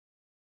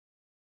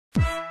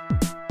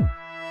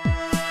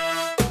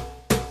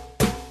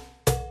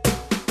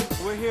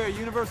We're here at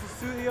Universal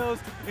Studios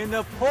in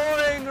the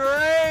pouring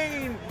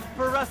rain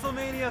for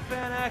Wrestlemania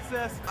Fan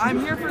Axxess.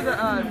 I'm here for the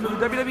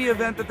WWE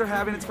event that they're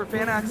having. It's for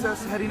Fan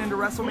Axxess heading into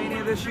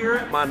WrestleMania this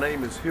year. My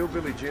name is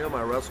Hillbilly Jim.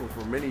 I wrestled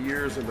for many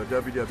years in the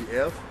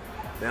WWF,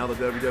 now the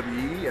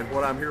WWE, and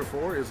what I'm here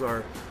for is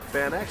our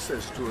Fan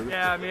Axxess Tour.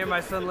 Yeah, me and my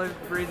son live,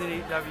 breathe, and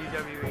eat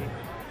WWE.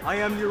 I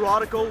am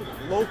neurotical,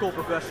 local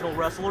professional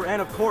wrestler,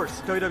 and of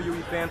course,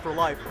 WWE fan for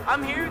life.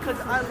 I'm here because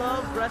I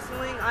love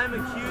wrestling. I'm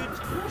a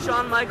huge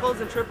Shawn Michaels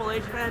and Triple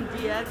H fan,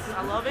 DX.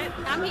 I love it.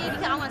 I'm here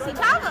because I want to see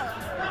Chavo.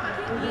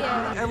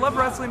 Yeah. I love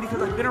wrestling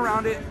because I've been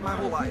around it my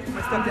whole life.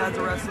 My stepdad's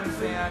a wrestling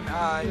fan.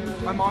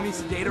 My mom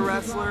used to date a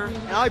wrestler.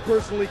 And I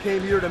personally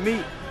came here to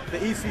meet the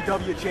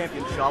ECW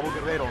champion, Chavo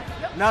Guerrero.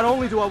 Not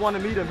only do I want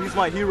to meet him, he's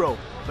my hero,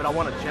 but I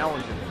want to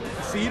challenge him.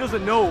 See, he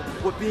doesn't know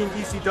what being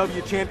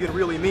ECW champion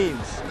really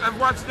means. I've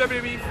watched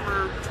WWE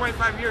for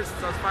 25 years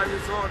since I was 5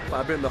 years old.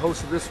 I've been the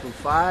host of this for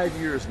 5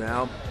 years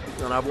now,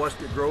 and I've watched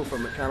it grow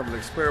from a kind of an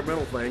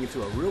experimental thing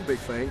into a real big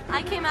thing.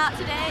 I came out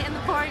today in the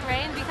pouring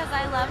rain because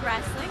I love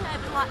wrestling.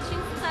 I've been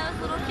watching since I was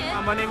a little kid.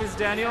 My name is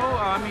Daniel.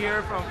 I'm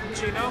here from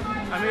Chino.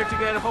 I'm here to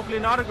get hopefully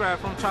an autograph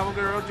from Chavo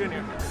Guerrero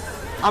Jr.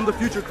 I'm the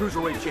future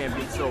Cruiserweight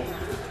champion, so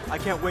I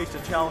can't wait to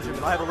challenge him,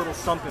 and I have a little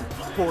something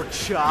for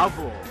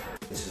Chavo.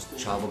 This is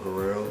Chavo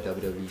Guerrero,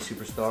 WWE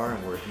superstar,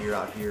 and we're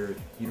out here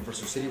at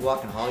Universal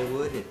Citywalk in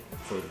Hollywood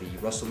for the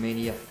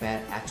Wrestlemania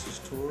Fan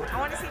Axxess Tour. I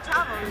want to see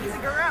Chavo. He's a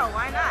Guerrero.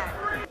 Why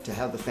not? To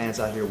have the fans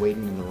out here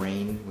waiting in the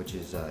rain, which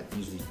is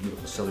usually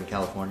beautiful Southern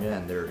California,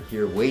 and they're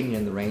here waiting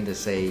in the rain to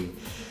say,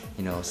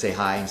 say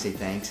hi and say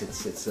thanks.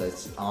 It's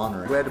an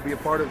honor. Glad to be a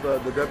part of the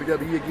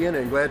WWE again,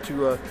 and glad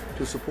to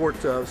support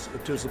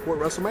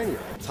WrestleMania.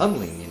 It's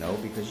humbling,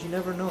 because you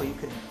never know. You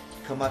could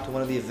come out to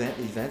one of the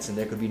events and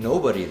there could be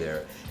nobody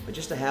there, but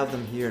just to have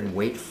them here and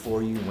wait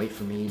for you and wait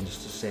for me and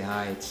just to say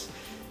hi, it's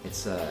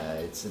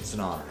an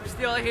honor. We're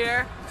still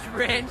here,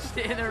 drenched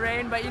in the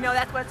rain, but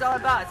that's what it's all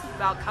about. It's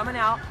about coming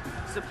out,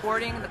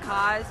 supporting the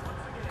cause,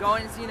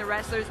 going and seeing the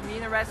wrestlers,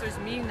 meeting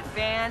the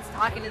fans,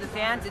 talking to the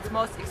fans. It's the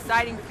most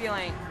exciting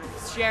feeling,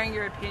 sharing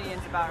your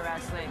opinions about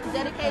wrestling.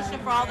 Dedication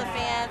for all the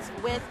fans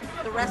with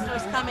the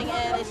wrestlers coming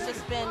in. It's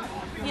just been,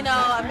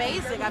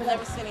 amazing. I've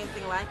never seen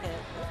anything like it.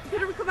 Who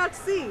did we come out to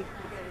see?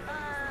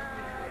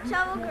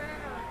 Chavo Guerrero.